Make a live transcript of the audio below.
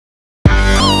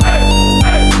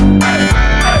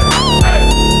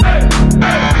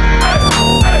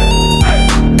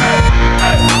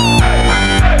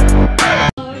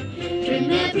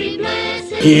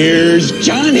Here's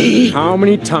Johnny. How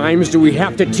many times do we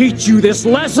have to teach you this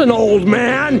lesson, old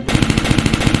man?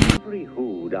 Every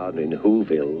Who down in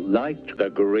Whoville liked the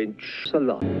Grinch a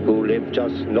lot, who lived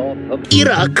just north of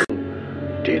Iraq.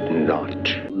 Did not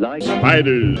like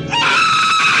Spiders.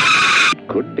 It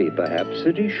could be perhaps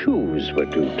that his shoes were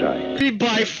too tight. We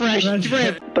buy fresh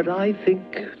drip. But I think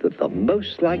that the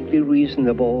most likely reason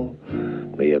of all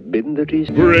may have been that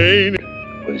his Brain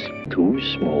was too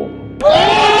small.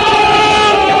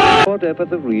 Whatever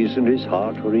the reason, his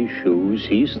heart or his shoes,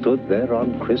 he stood there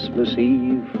on Christmas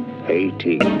Eve,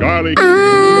 hating garlic.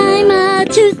 I'm a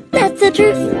truth, that's the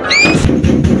truth.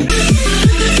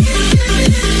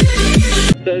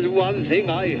 There's one thing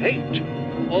I hate.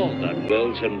 All the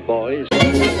girls and boys.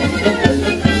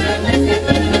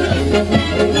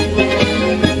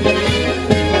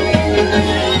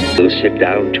 They'll sit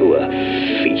down to a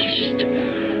feast.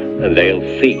 And they'll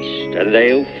feast, and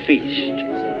they'll feast.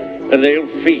 And they'll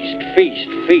feast, feast,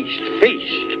 feast,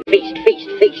 feast. Feast, feast,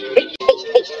 feast, feast, feast,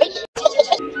 feast, feast.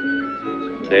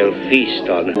 They'll feast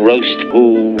on roast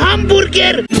who.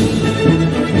 Hamburger.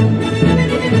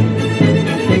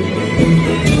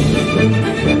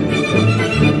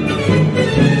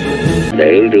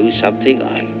 They'll do something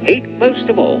I hate most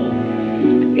of all.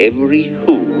 Every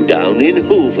Who down in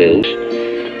Whoville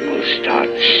will start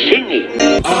singing.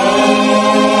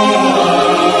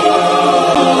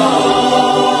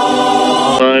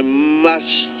 I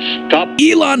must stop.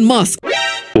 Elon Musk.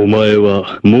 お前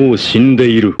はもう死んで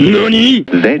いる。何?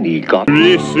 Then he got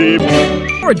Receive.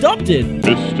 Or adopted.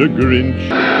 Mr.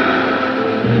 Grinch.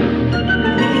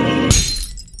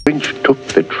 Grinch took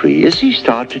the tree. As he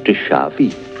started to shove,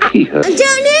 he heard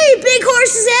Johnny, big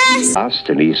horse's ass. asked,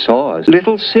 and he saw us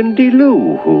little Cindy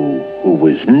Lou, who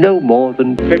was no more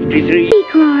than 53.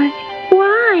 Claus,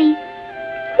 why?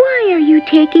 Why are you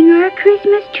taking our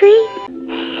Christmas tree?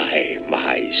 Hi,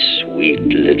 my sweet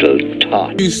little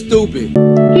tot. You stupid.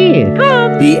 Here,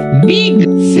 come. The big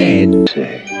said.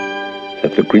 Say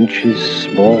that the Grinch's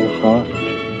small heart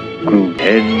grew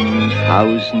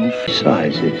 10,000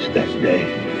 sizes that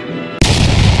day.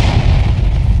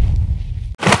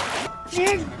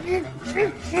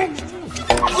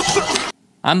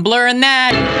 I'm blurring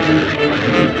that.